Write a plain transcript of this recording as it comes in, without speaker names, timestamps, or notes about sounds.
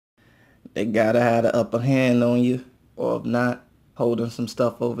They gotta have the upper hand on you, or if not, holding some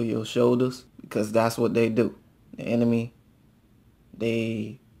stuff over your shoulders, because that's what they do. The enemy,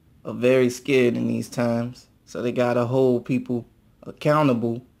 they are very scared in these times, so they gotta hold people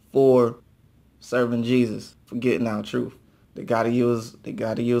accountable for serving Jesus, for getting out truth. They gotta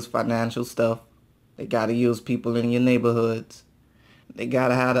use financial stuff. They gotta use people in your neighborhoods. They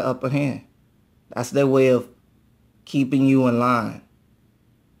gotta have the upper hand. That's their way of keeping you in line,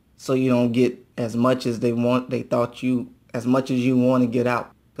 so you don't get as much as they want. They thought you, as much as you want to get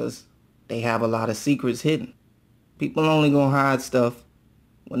out, because they have a lot of secrets hidden. People only gonna hide stuff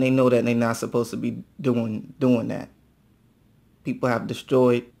when they know that they're not supposed to be doing that. People have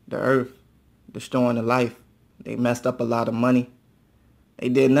destroyed the earth, destroying the life. They messed up a lot of money. They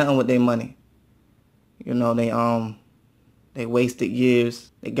did nothing with their money. You know, they wasted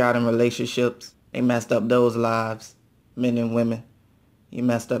years. They got in relationships. They messed up those lives, men and women. You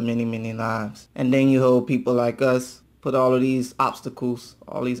messed up many, many lives. And then you hold people like us, put all these obstacles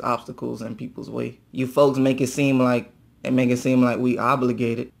in people's way. You folks make it seem like we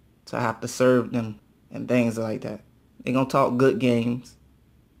obligated to have to serve them and things like that. They gonna talk good games.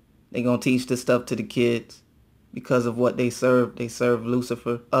 They gonna teach this stuff to the kids because of what they serve. They serve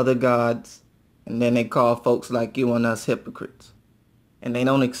Lucifer, other gods, and then they call folks like you and us hypocrites. And they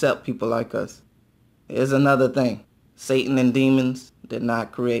don't accept people like us. Here's another thing. Satan and demons did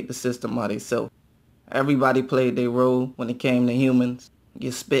not create the system by themselves. Everybody played their role when it came to humans.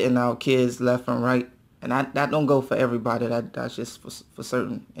 You're spitting out kids left and right. And that don't go for everybody. That's just for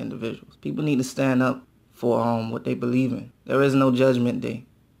certain individuals. People need to stand up for what they believe in. There is no judgment day.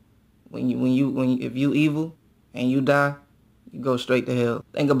 If you evil and you die, you go straight to hell.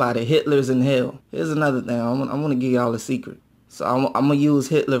 Think about it. Hitler's in hell. Here's another thing. I'm gonna give y'all a secret. So I'm gonna use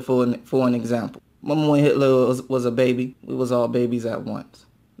Hitler for an example. Remember when Hitler was a baby? We was all babies at once.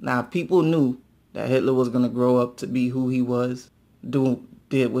 Now, if people knew that Hitler was gonna grow up to be who he was,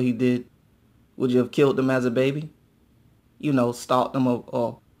 did what he did, would you have killed him as a baby? You know, stalked him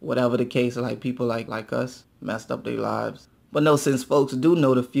or whatever the case, like people like us, messed up their lives. But no, since folks do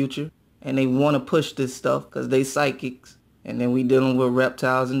know the future and they want to push this stuff because they psychics, and then we dealing with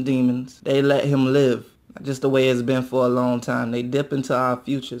reptiles and demons, they let him live. Just the way it's been for a long time. They dip into our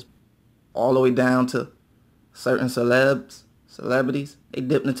futures, all the way down to certain celebrities. They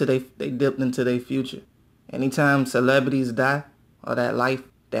dipped into their future. Anytime celebrities die, or that life,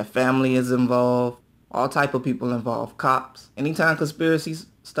 that family is involved, all type of people involved, cops. Anytime conspiracies,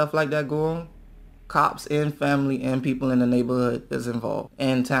 stuff like that go on, cops and family and people in the neighborhood is involved,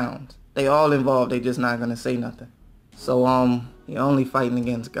 and towns. They all involved, they just not gonna say nothing. So you're only fighting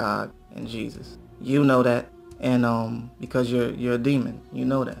against God and Jesus. You know that, and because you're a demon, you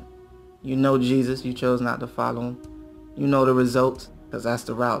know that. You know Jesus, you chose not to follow him. You know the results, because that's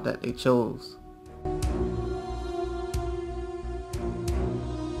the route that they chose.